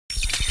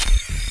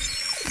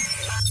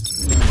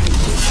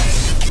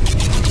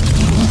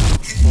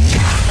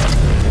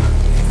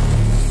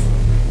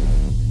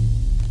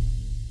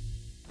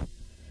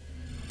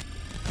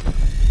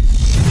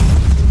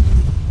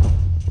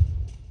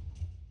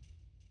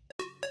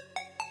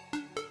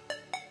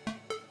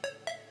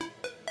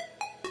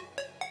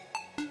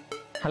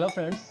Hello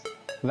friends,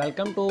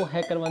 welcome to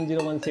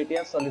Hacker101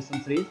 CTF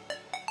solution series.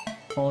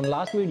 On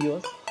last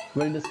videos,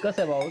 we'll discuss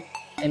about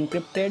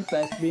Encrypted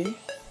Pastebin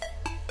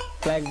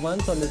flag 1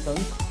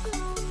 solutions,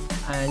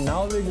 and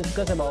now we'll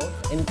discuss about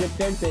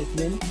Encrypted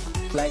Pastebin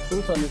flag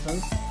 2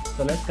 solutions.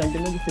 So let's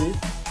continue the series.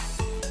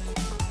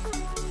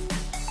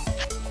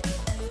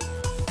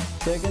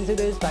 So you can see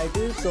there is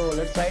title, so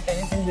let's write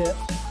anything there.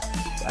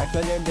 So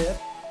XYZ there,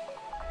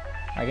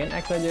 again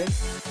XYZ.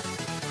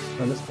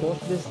 Now let's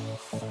post this.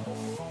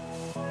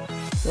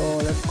 So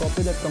let's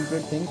copy that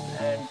complete thing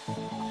and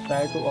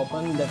try to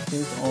open that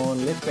things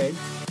on left page.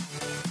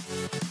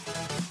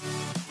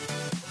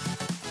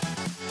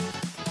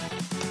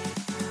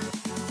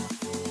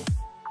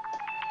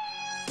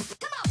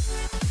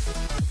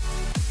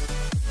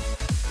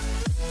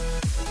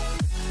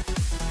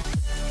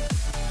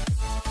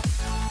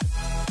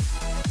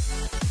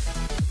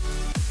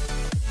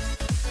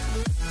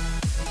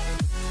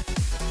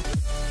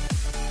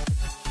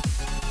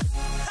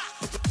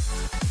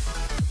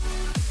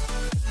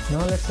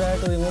 Now let's try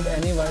to remove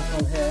any word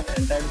from here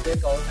and try to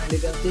take out, and you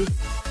can see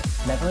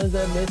that one is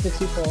the base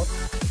 64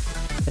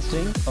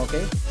 string.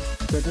 Okay,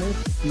 so it means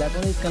that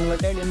one is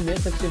converted in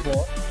base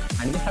 64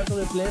 and we have to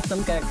replace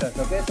some characters.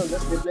 Okay, so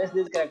just replace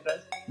these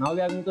characters. Now we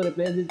are going to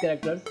replace these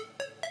characters.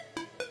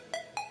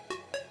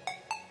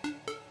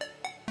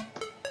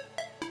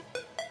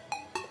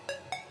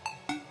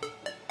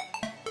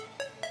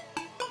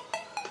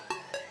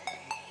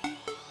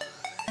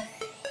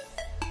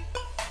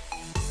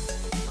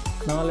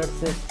 Now let's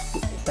say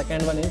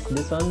second one is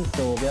this one,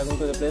 so we are going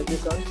to replace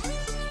this one.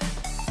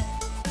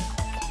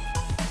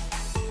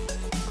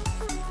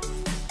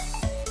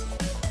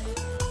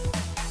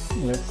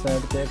 Let's try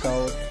to take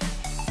out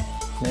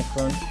next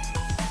one,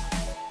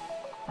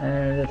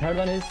 and the third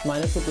one is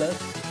minus to plus.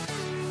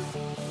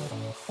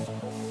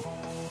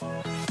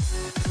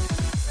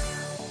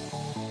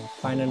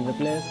 Find and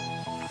replace.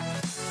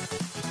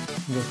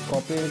 Just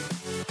copy it.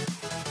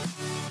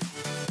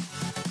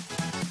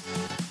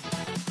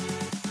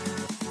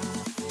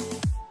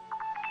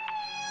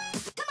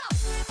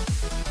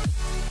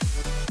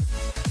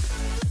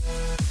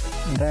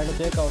 Try to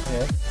check out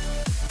here.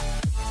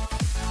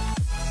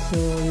 So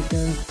you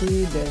can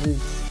see there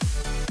is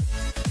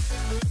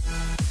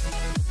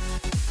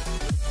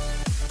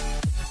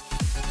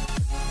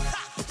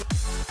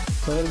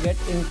so we'll get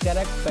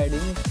incorrect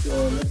padding.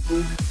 So let's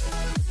see.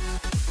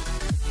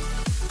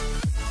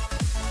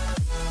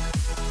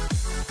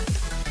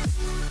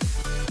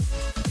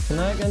 So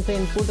now you can say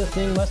input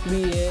string must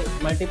be a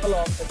multiple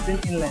of 16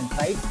 in length,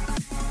 right?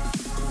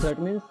 So it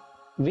means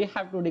we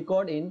have to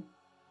decode in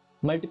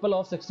multiple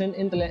of 16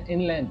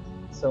 in length.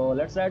 So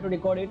let's try to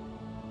decode it.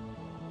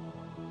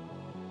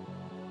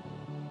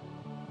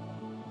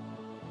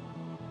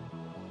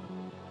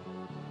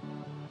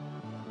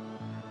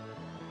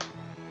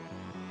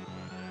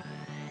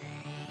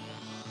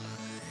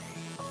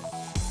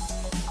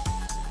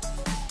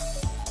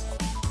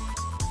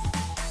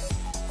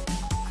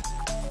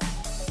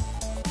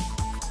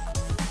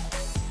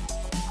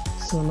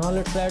 So now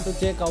let's try to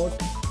check out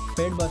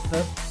page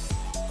buster.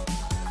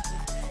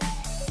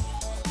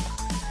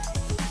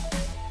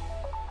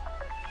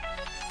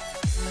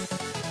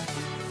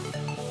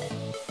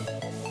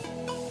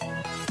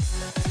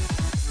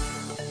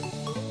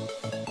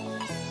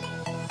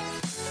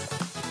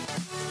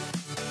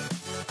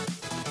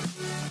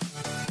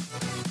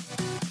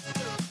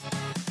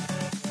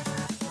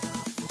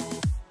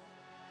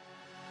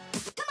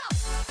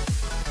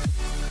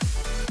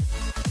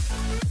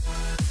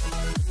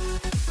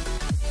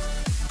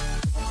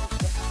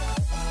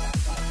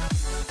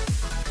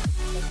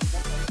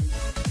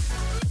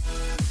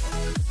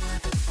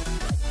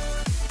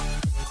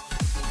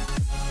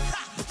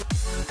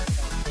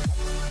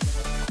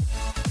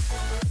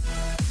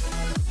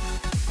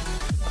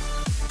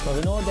 So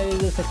we know there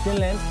is a 16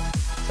 length,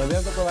 so we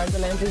have to provide the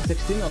length is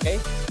 16, okay?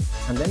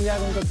 And then we are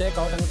going to take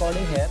out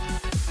encoding here.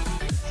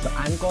 So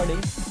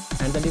encoding,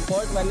 and the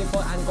default value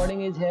for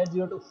encoding is here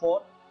 0 to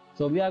 4.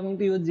 So we are going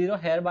to use 0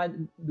 here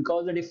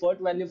because the default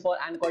value for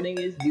encoding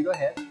is 0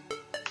 here.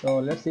 So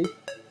let's see.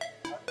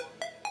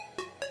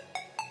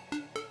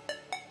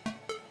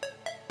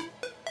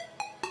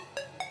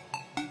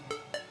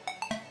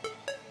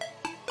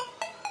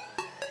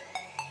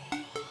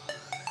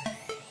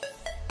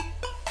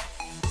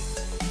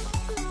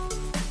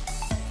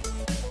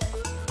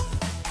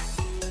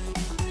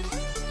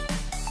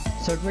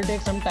 So it will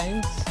take some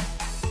time,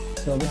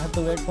 so we have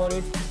to wait for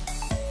it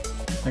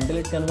until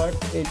it converts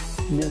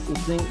this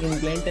string in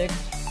plain text.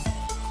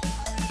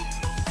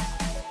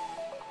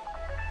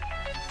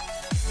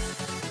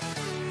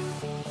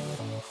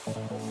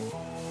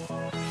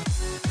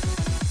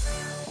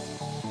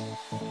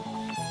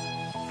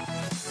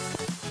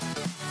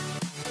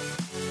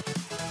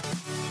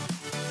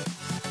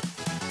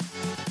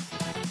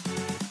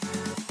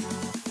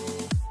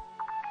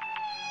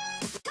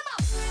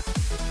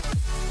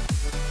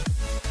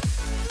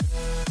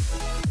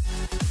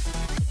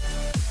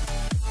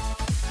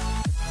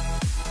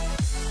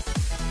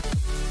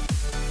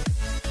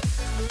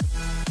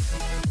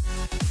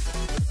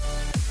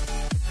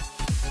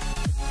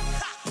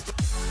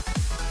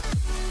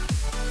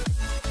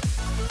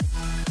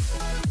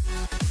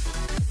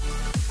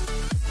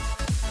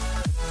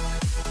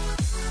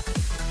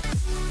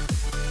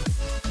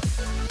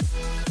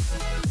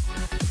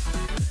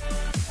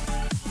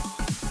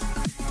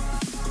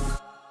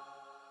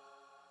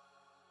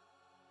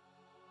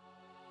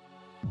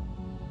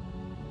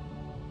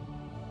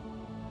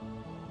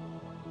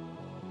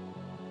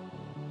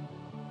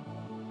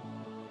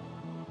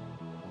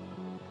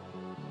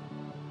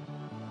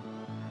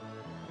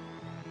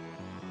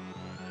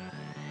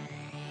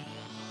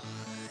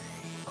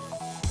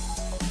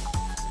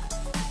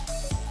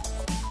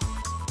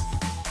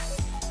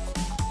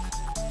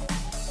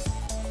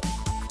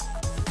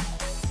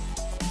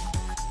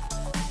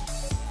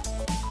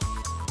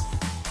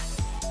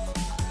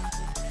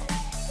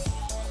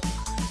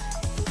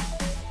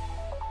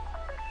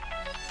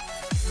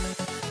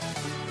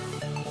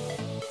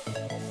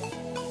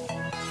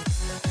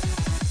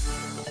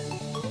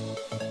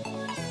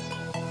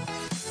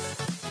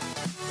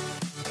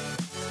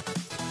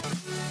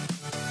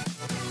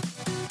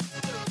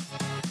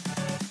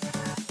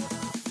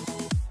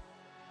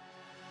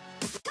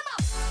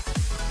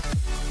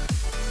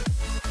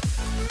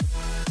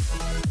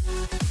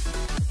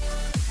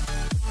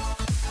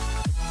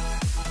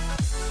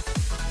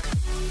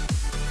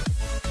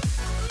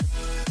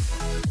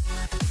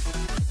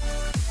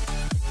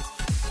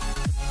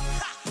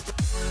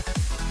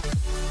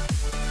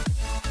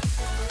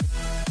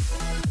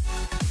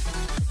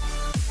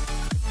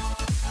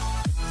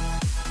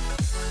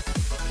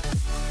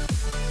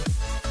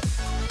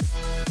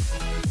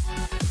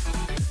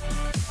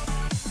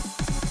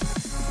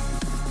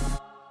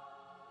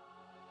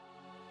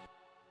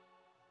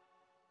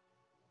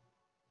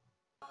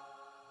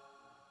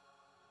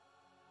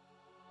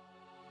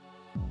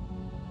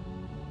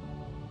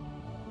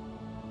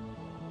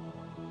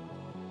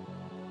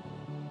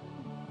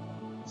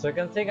 So you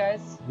can see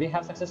guys, we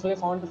have successfully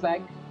found the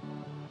flag.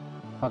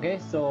 Okay,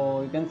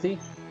 so you can see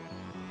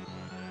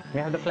we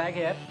have the flag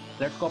here.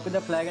 Let's copy the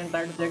flag and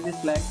try to check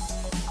this flag.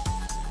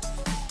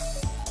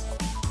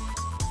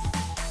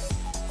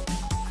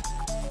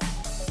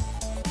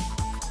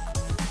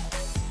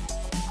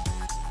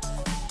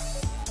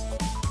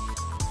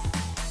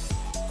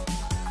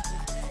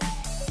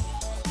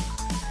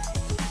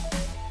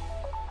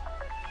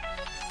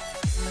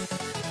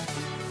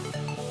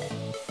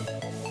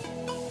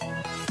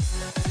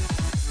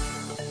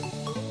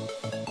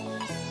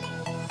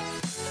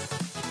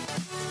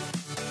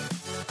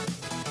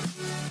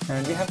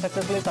 And we have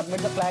successfully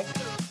submitted the flag.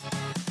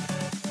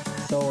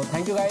 So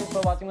thank you guys for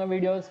watching my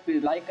videos.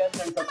 Please like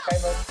us and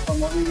subscribe us for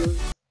more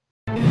videos.